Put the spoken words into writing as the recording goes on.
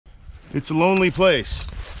It's a lonely place.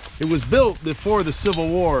 It was built before the Civil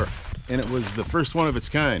War, and it was the first one of its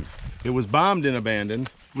kind. It was bombed and abandoned.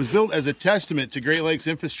 It was built as a testament to Great Lakes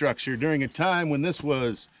infrastructure during a time when this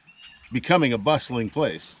was becoming a bustling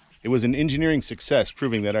place. It was an engineering success,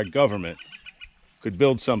 proving that our government could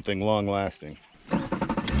build something long-lasting.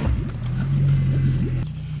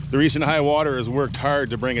 The recent high water has worked hard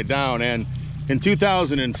to bring it down, and in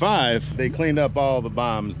 2005, they cleaned up all the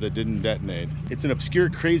bombs that didn't detonate. It's an obscure,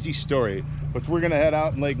 crazy story, but we're gonna head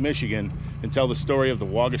out in Lake Michigan and tell the story of the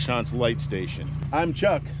Waugoshance Light Station. I'm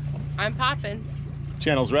Chuck. I'm Poppins.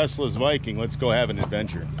 Channel's Restless Viking. Let's go have an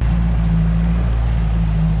adventure.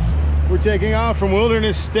 We're taking off from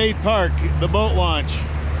Wilderness State Park, the boat launch,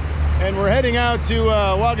 and we're heading out to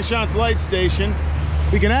Waugoshance Light Station.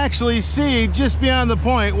 We can actually see just beyond the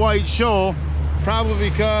point White Shoal, probably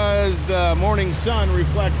because the morning sun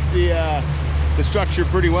reflects the structure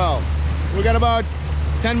pretty well. We got about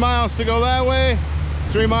 10 miles to go that way,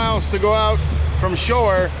 3 miles to go out from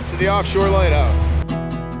shore to the offshore lighthouse.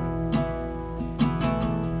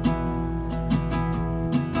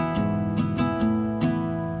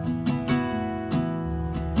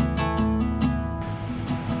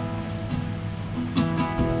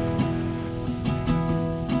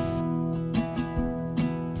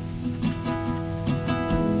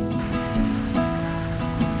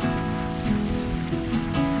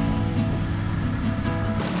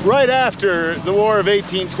 Right after the War of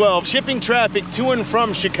 1812, shipping traffic to and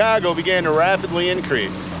from Chicago began to rapidly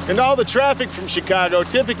increase. And all the traffic from Chicago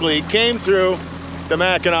typically came through the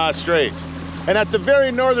Mackinac Straits. And at the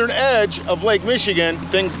very northern edge of Lake Michigan,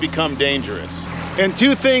 things become dangerous. And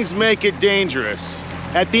two things make it dangerous.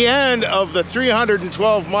 At the end of the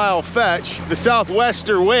 312-mile fetch, the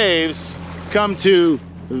southwester waves come to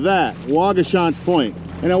that, Waugoshance Point.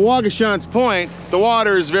 And at Waugoshance Point, the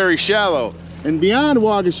water is very shallow. And beyond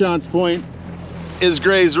Waugoshance Point is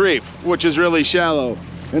Gray's Reef, which is really shallow.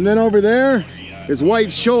 And then over there is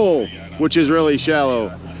White Shoal, which is really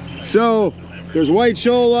shallow. So there's White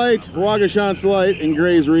Shoal Light, Waugoshance Light, and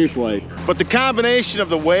Gray's Reef Light. But the combination of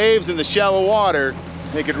the waves and the shallow water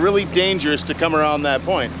make it really dangerous to come around that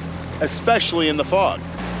point, especially in the fog.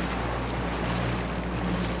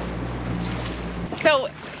 So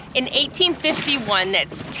in 1851,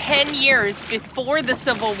 that's 10 years before the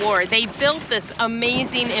Civil War, they built this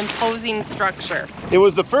amazing, imposing structure. It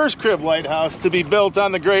was the first crib lighthouse to be built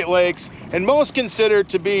on the Great Lakes, and most considered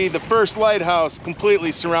to be the first lighthouse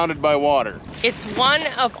completely surrounded by water. It's one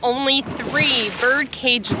of only 3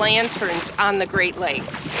 birdcage lanterns on the Great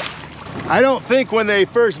Lakes. I don't think when they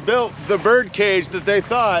first built the birdcage that they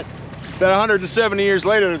thought that 170 years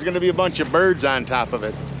later there's going to be a bunch of birds on top of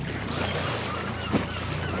it.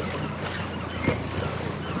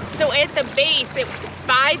 So at the base, it's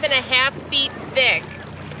 5.5 feet thick.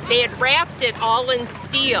 They had wrapped it all in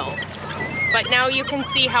steel, but now you can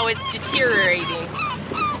see how it's deteriorating.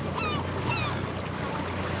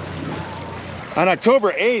 On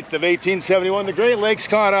October 8th of 1871, the Great Lakes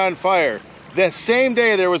caught on fire. That same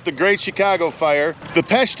day there was the Great Chicago Fire, the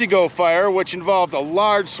Peshtigo Fire, which involved a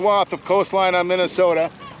large swath of coastline on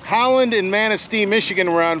Minnesota. Holland and Manistee,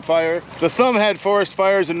 Michigan were on fire. The Thumb had forest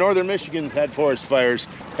fires and northern Michigan had forest fires.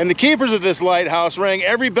 And the keepers of this lighthouse rang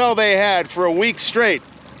every bell they had for a week straight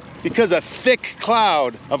because a thick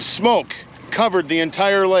cloud of smoke covered the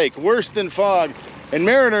entire lake, worse than fog. And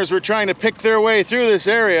mariners were trying to pick their way through this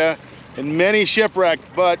area, and many shipwrecked,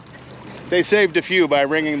 but they saved a few by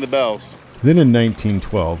ringing the bells. Then in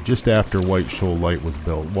 1912, just after White Shoal Light was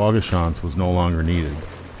built, Waugoshance was no longer needed,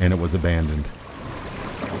 and it was abandoned.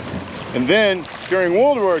 And then, during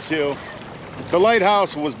World War II, the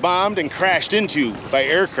lighthouse was bombed and crashed into by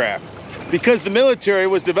aircraft because the military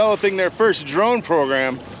was developing their first drone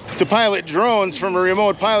program to pilot drones from a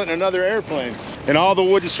remote pilot in another airplane. And all the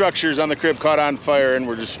wooden structures on the crib caught on fire and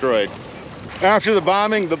were destroyed. After the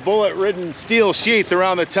bombing, the bullet-ridden steel sheath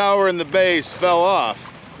around the tower and the base fell off.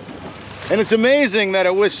 And it's amazing that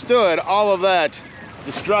it withstood all of that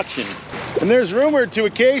destruction. And there's rumored to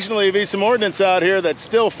occasionally be some ordnance out here that's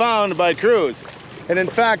still found by crews. And in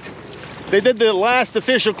fact, they did the last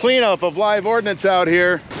official cleanup of live ordnance out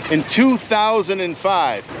here in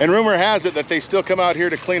 2005. And rumor has it that they still come out here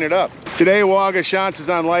to clean it up. Today, Waugoshance is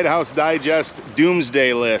on Lighthouse Digest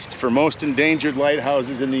Doomsday List for most endangered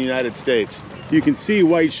lighthouses in the United States. You can see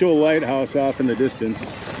White Shoal Lighthouse off in the distance.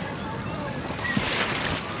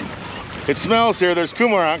 It smells here. There's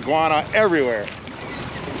cormorant guano everywhere.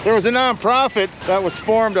 There was a nonprofit that was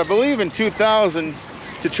formed, I believe, in 2000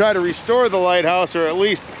 to try to restore the lighthouse, or at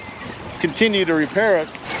least continue to repair it.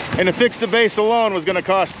 And to fix the base alone was going to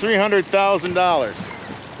cost $300,000.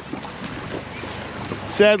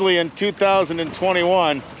 Sadly, in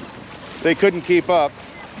 2021, they couldn't keep up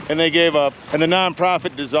and they gave up and the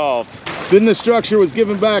nonprofit dissolved. Then the structure was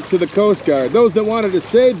given back to the Coast Guard. Those that wanted to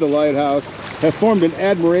save the lighthouse have formed an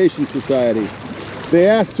admiration society. They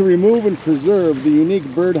asked to remove and preserve the unique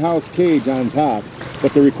birdhouse cage on top,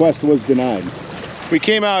 but the request was denied. We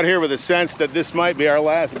came out here with a sense that this might be our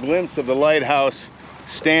last glimpse of the lighthouse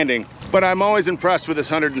standing, but I'm always impressed with this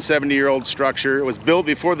 170-year-old structure. It was built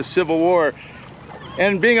before the Civil War,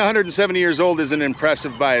 and being 170 years old isn't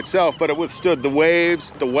impressive by itself, but it withstood the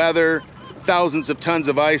waves, the weather, thousands of tons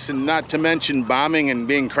of ice, and not to mention bombing and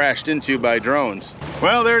being crashed into by drones.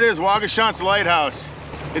 Well, there it is, Waugoshance Lighthouse.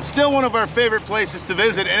 It's still one of our favorite places to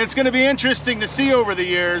visit, and it's going to be interesting to see over the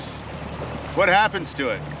years what happens to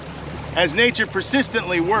it as nature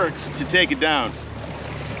persistently works to take it down.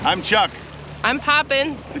 I'm Chuck. I'm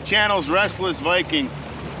Poppins. The channel's Restless Viking.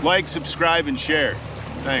 Like, subscribe, and share.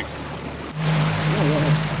 Thanks.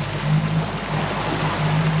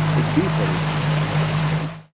 It's beef.